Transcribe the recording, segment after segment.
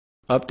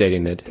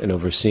updating it, and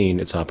overseeing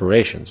its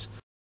operations.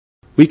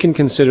 We can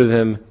consider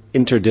them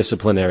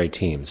interdisciplinary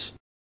teams.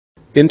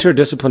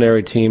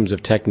 Interdisciplinary teams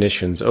of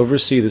technicians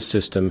oversee the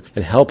system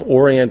and help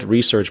orient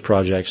research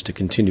projects to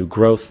continue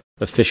growth,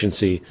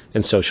 efficiency,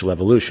 and social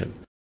evolution.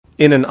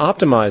 In an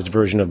optimized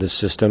version of this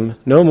system,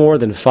 no more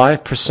than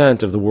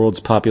 5% of the world's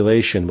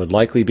population would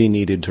likely be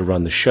needed to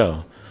run the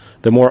show.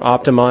 The more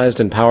optimized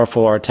and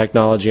powerful our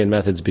technology and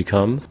methods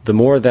become, the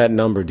more that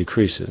number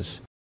decreases.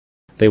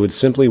 They would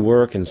simply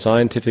work in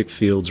scientific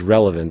fields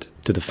relevant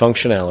to the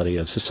functionality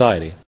of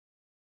society.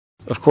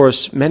 Of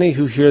course, many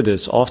who hear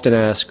this often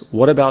ask,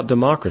 what about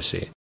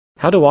democracy?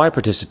 How do I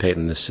participate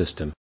in this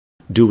system?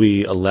 Do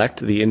we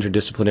elect the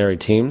interdisciplinary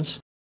teams?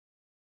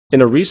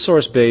 In a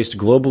resource-based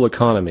global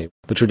economy,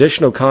 the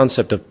traditional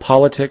concept of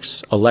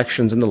politics,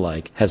 elections, and the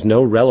like has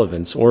no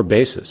relevance or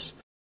basis.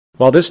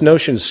 While this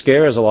notion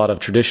scares a lot of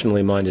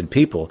traditionally minded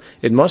people,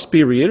 it must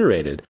be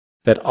reiterated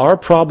that our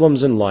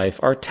problems in life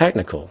are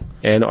technical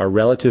and are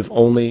relative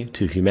only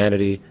to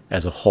humanity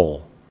as a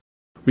whole.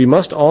 We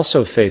must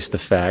also face the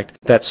fact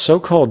that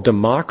so-called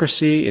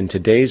democracy in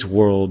today's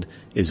world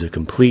is a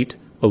complete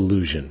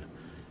illusion.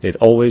 It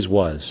always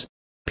was.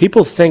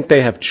 People think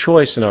they have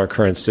choice in our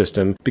current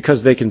system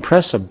because they can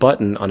press a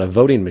button on a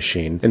voting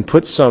machine and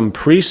put some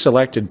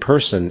pre-selected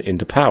person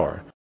into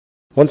power.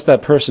 Once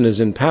that person is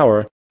in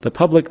power, the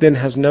public then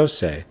has no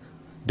say.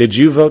 Did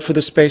you vote for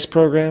the space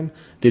program?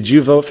 Did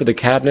you vote for the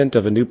cabinet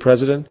of a new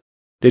president?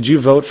 Did you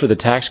vote for the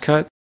tax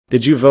cut?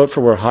 Did you vote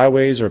for where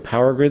highways or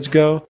power grids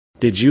go?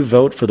 Did you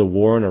vote for the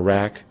war in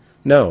Iraq?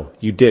 No,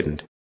 you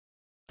didn't.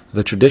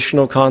 The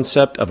traditional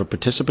concept of a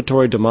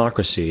participatory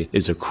democracy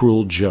is a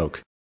cruel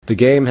joke. The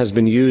game has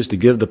been used to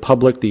give the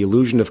public the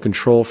illusion of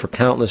control for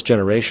countless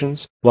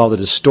generations, while the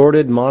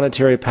distorted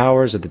monetary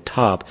powers at the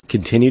top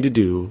continue to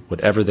do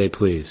whatever they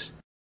please.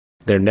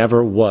 There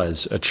never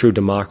was a true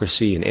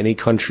democracy in any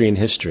country in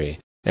history,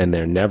 and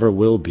there never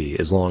will be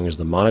as long as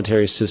the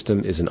monetary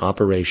system is in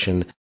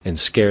operation and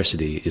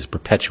scarcity is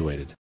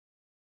perpetuated.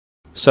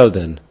 So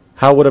then,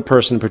 how would a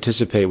person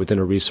participate within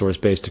a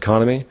resource-based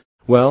economy?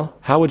 Well,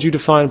 how would you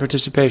define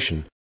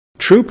participation?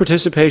 True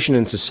participation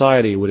in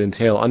society would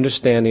entail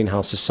understanding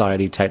how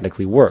society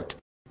technically worked,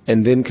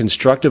 and then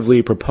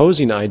constructively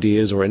proposing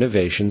ideas or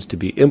innovations to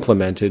be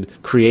implemented,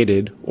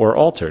 created, or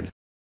altered.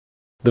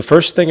 The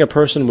first thing a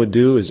person would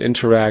do is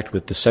interact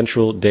with the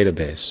central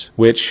database,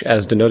 which,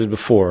 as denoted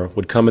before,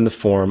 would come in the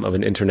form of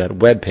an internet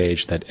web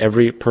page that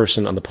every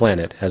person on the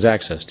planet has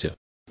access to.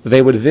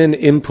 They would then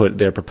input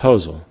their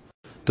proposal.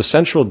 The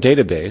central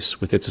database,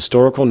 with its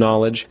historical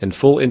knowledge and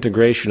full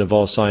integration of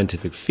all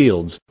scientific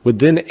fields, would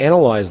then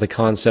analyze the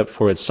concept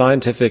for its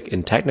scientific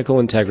and technical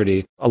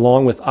integrity,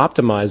 along with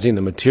optimizing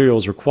the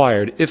materials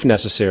required, if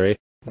necessary,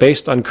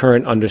 based on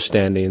current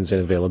understandings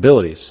and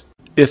availabilities.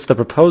 If the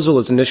proposal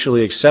is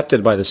initially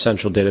accepted by the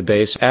central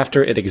database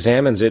after it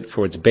examines it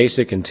for its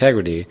basic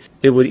integrity,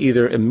 it would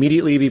either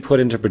immediately be put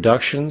into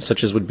production,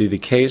 such as would be the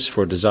case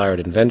for a desired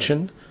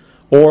invention,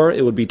 or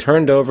it would be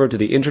turned over to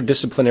the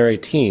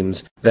interdisciplinary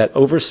teams that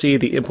oversee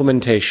the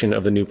implementation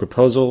of the new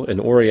proposal and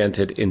orient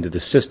it into the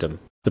system.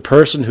 The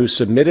person who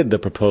submitted the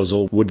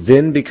proposal would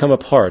then become a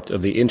part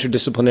of the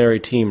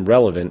interdisciplinary team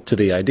relevant to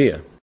the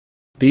idea.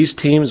 These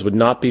teams would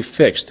not be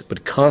fixed,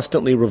 but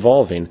constantly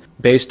revolving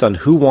based on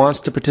who wants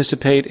to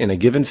participate in a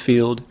given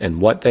field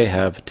and what they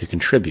have to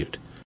contribute.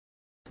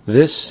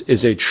 This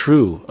is a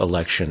true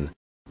election,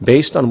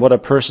 based on what a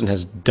person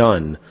has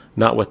done,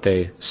 not what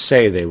they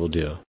say they will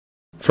do.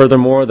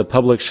 Furthermore, the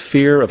public's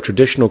fear of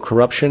traditional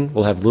corruption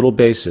will have little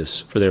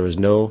basis, for there is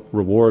no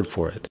reward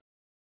for it.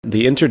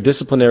 The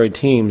interdisciplinary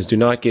teams do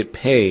not get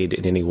paid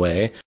in any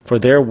way, for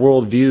their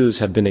worldviews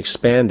have been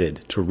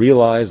expanded to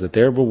realize that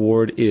their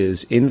reward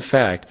is, in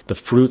fact, the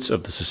fruits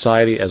of the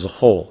society as a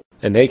whole,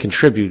 and they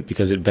contribute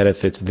because it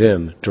benefits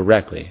them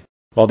directly.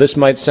 While this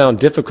might sound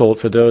difficult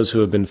for those who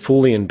have been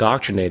fully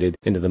indoctrinated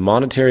into the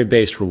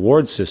monetary-based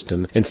reward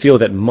system and feel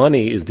that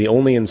money is the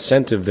only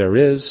incentive there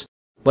is,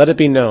 let it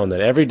be known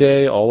that every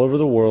day all over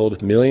the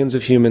world millions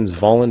of humans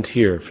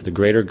volunteer for the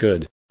greater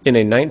good. In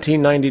a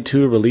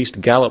 1992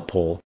 released Gallup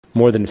poll,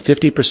 more than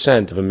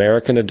 50% of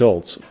American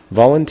adults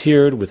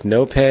volunteered with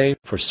no pay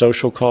for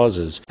social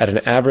causes at an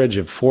average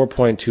of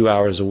 4.2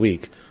 hours a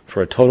week,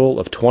 for a total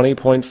of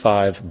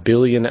 20.5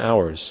 billion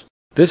hours.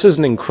 This is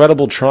an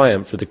incredible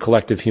triumph for the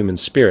collective human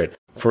spirit,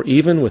 for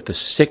even with the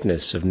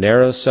sickness of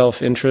narrow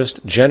self-interest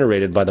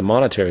generated by the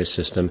monetary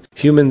system,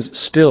 humans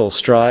still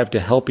strive to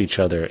help each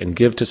other and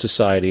give to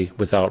society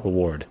without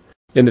reward.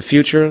 In the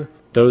future,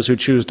 those who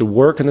choose to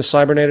work in the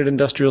cybernetic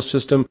industrial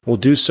system will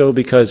do so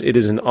because it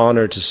is an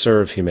honor to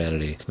serve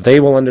humanity. They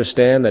will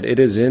understand that it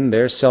is in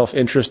their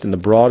self-interest in the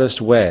broadest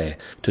way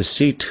to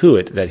see to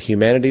it that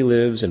humanity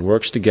lives and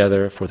works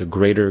together for the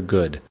greater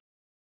good.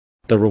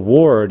 The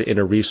reward in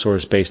a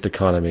resource-based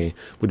economy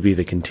would be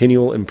the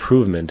continual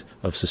improvement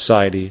of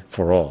society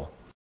for all.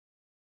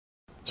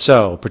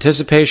 So,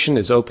 participation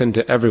is open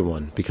to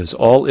everyone because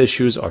all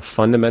issues are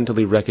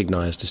fundamentally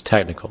recognized as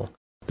technical.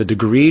 The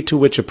degree to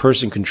which a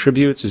person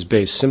contributes is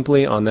based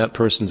simply on that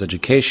person's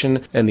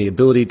education and the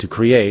ability to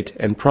create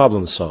and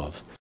problem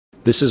solve.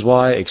 This is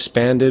why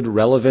expanded,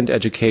 relevant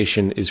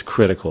education is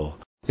critical.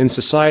 In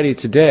society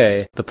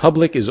today, the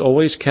public is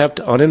always kept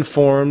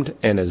uninformed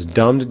and as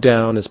dumbed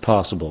down as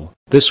possible.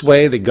 This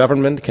way, the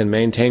government can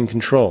maintain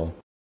control.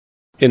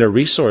 In a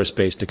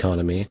resource-based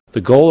economy, the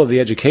goal of the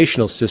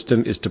educational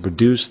system is to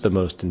produce the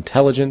most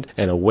intelligent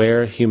and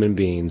aware human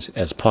beings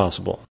as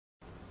possible.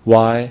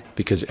 Why?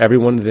 Because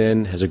everyone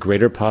then has a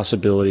greater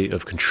possibility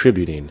of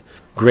contributing,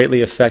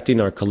 greatly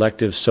affecting our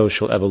collective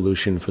social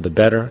evolution for the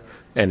better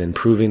and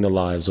improving the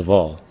lives of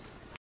all.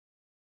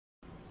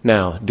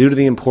 Now, due to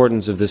the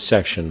importance of this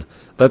section,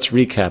 let's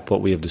recap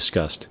what we have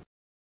discussed.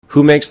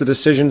 Who makes the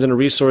decisions in a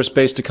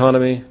resource-based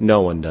economy?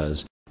 No one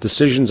does.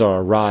 Decisions are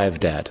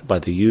arrived at by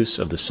the use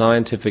of the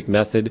scientific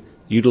method,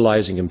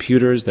 utilizing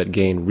computers that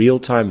gain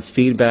real-time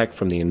feedback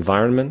from the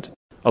environment,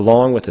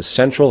 along with a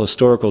central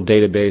historical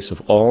database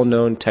of all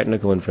known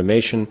technical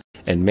information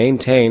and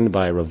maintained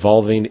by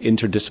revolving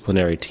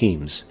interdisciplinary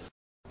teams.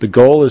 The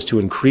goal is to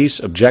increase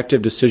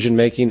objective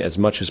decision-making as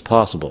much as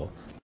possible,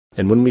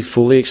 and when we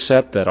fully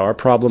accept that our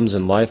problems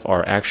in life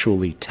are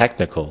actually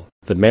technical,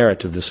 the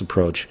merit of this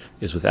approach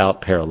is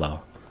without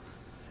parallel.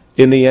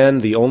 In the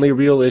end, the only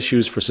real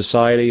issues for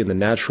society in the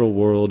natural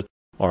world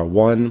are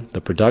 1.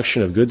 The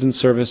production of goods and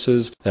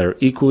services that are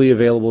equally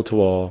available to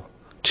all,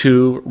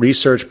 2.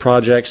 Research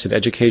projects and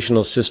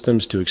educational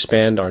systems to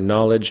expand our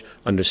knowledge,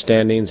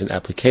 understandings, and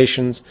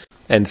applications,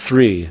 and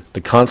 3. The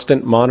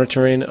constant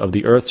monitoring of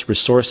the Earth's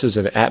resources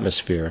and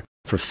atmosphere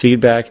for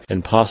feedback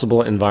and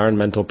possible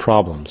environmental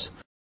problems.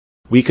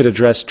 We could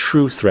address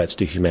true threats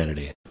to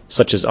humanity,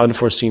 such as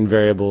unforeseen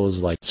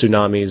variables like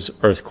tsunamis,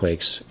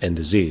 earthquakes, and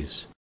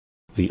disease.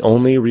 The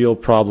only real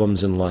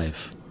problems in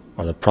life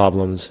are the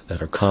problems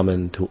that are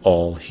common to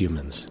all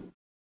humans.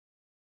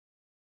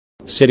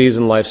 Cities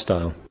and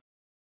lifestyle.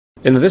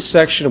 In this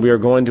section, we are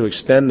going to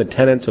extend the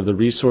tenets of the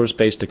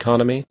resource-based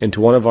economy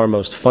into one of our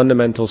most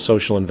fundamental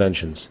social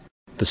inventions,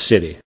 the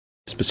city,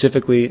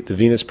 specifically the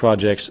Venus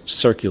Project's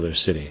circular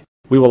city.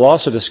 We will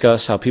also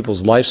discuss how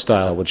people's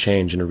lifestyle will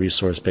change in a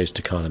resource-based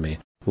economy,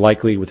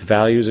 likely with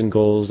values and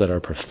goals that are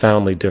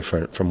profoundly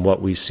different from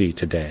what we see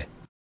today.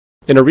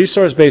 In a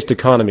resource-based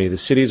economy, the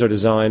cities are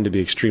designed to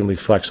be extremely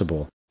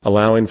flexible,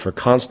 allowing for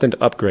constant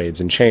upgrades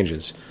and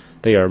changes.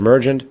 They are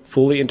emergent,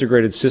 fully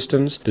integrated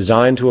systems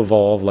designed to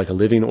evolve like a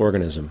living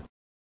organism.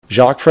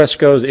 Jacques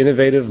Fresco's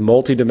innovative,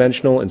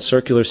 multi-dimensional, and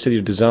circular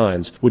city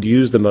designs would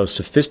use the most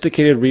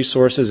sophisticated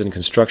resources and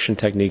construction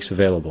techniques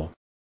available.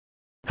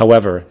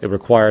 However, it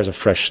requires a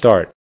fresh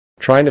start.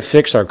 Trying to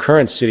fix our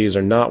current cities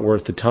are not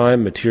worth the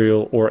time,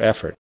 material, or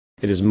effort.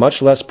 It is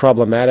much less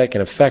problematic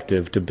and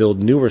effective to build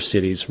newer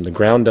cities from the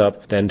ground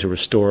up than to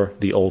restore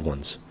the old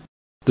ones.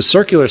 The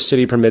circular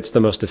city permits the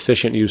most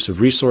efficient use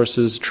of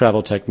resources,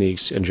 travel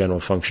techniques, and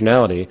general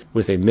functionality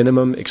with a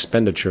minimum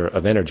expenditure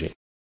of energy.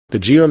 The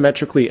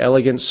geometrically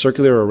elegant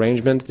circular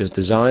arrangement is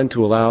designed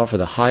to allow for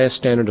the highest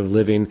standard of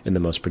living in the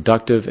most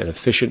productive and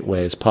efficient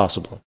ways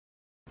possible.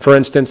 For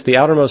instance, the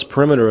outermost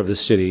perimeter of the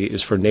city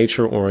is for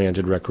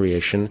nature-oriented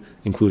recreation,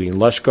 including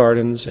lush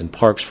gardens and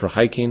parks for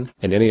hiking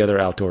and any other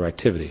outdoor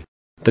activity.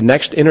 The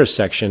next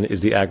intersection is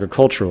the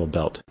agricultural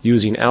belt,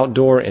 using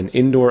outdoor and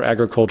indoor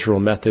agricultural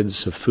methods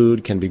so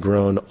food can be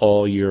grown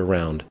all year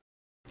round.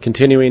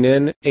 Continuing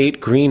in, 8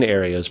 green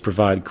areas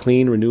provide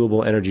clean,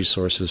 renewable energy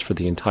sources for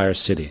the entire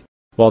city.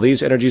 While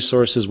these energy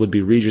sources would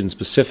be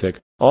region-specific,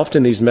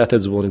 often these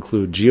methods will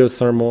include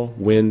geothermal,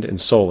 wind,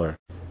 and solar,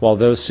 while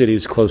those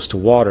cities close to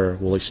water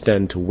will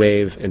extend to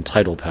wave and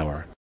tidal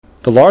power.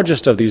 The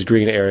largest of these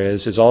green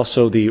areas is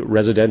also the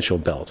residential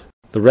belt.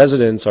 The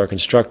residences are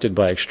constructed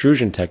by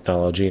extrusion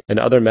technology and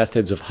other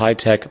methods of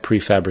high-tech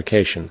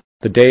prefabrication.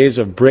 The days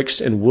of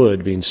bricks and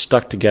wood being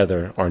stuck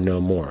together are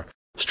no more.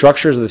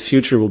 Structures of the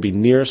future will be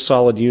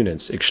near-solid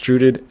units,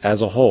 extruded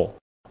as a whole.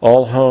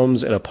 All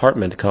homes and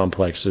apartment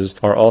complexes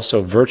are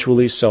also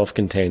virtually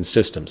self-contained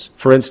systems.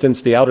 For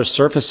instance, the outer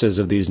surfaces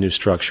of these new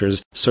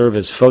structures serve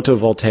as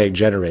photovoltaic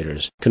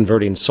generators,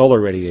 converting solar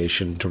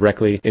radiation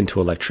directly into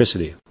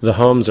electricity. The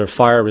homes are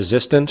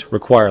fire-resistant,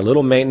 require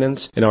little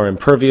maintenance, and are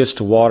impervious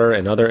to water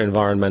and other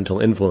environmental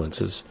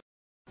influences.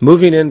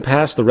 Moving in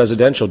past the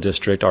residential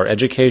district are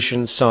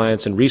education,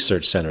 science, and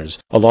research centers,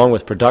 along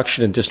with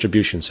production and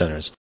distribution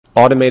centers.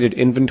 Automated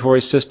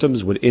inventory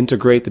systems would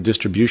integrate the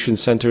distribution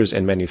centers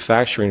and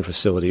manufacturing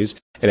facilities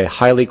in a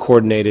highly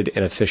coordinated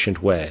and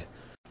efficient way.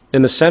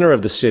 In the center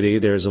of the city,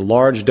 there is a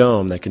large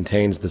dome that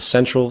contains the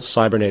central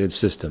cybernated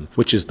system,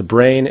 which is the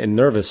brain and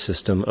nervous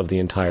system of the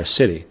entire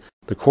city.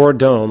 The core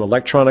dome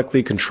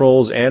electronically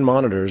controls and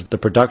monitors the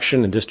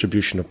production and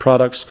distribution of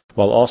products,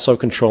 while also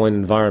controlling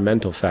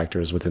environmental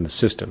factors within the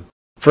system.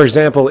 For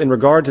example, in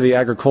regard to the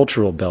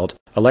agricultural belt,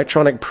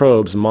 electronic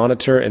probes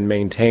monitor and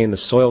maintain the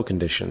soil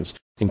conditions,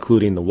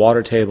 including the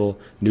water table,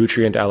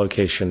 nutrient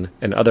allocation,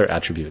 and other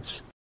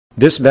attributes.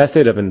 This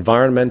method of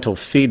environmental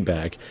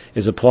feedback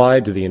is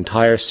applied to the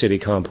entire city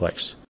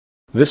complex.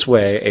 This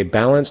way, a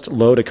balanced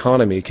load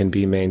economy can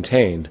be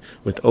maintained,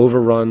 with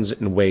overruns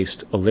and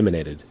waste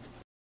eliminated.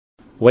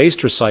 Waste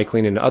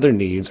recycling and other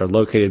needs are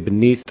located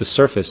beneath the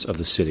surface of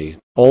the city,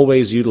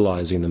 always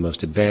utilizing the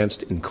most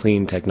advanced and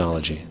clean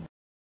technology.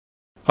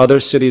 Other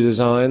city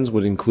designs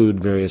would include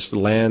various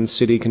land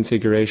city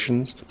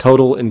configurations,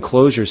 total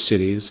enclosure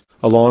cities,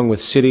 along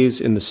with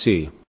cities in the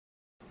sea.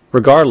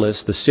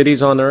 Regardless, the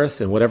cities on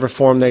Earth, in whatever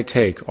form they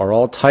take, are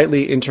all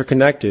tightly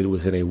interconnected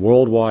within a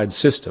worldwide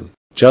system.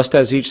 Just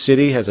as each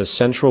city has a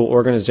central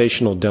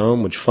organizational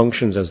dome which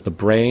functions as the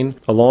brain,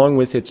 along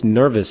with its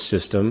nervous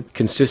system,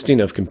 consisting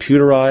of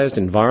computerized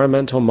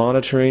environmental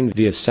monitoring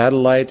via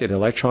satellite and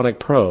electronic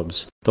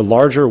probes, the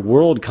larger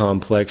world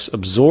complex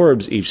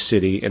absorbs each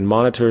city and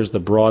monitors the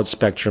broad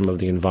spectrum of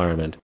the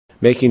environment,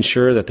 making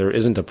sure that there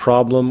isn't a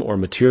problem or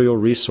material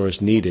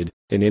resource needed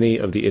in any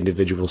of the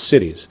individual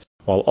cities,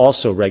 while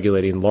also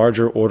regulating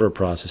larger order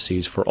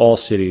processes for all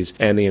cities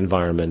and the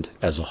environment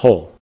as a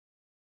whole.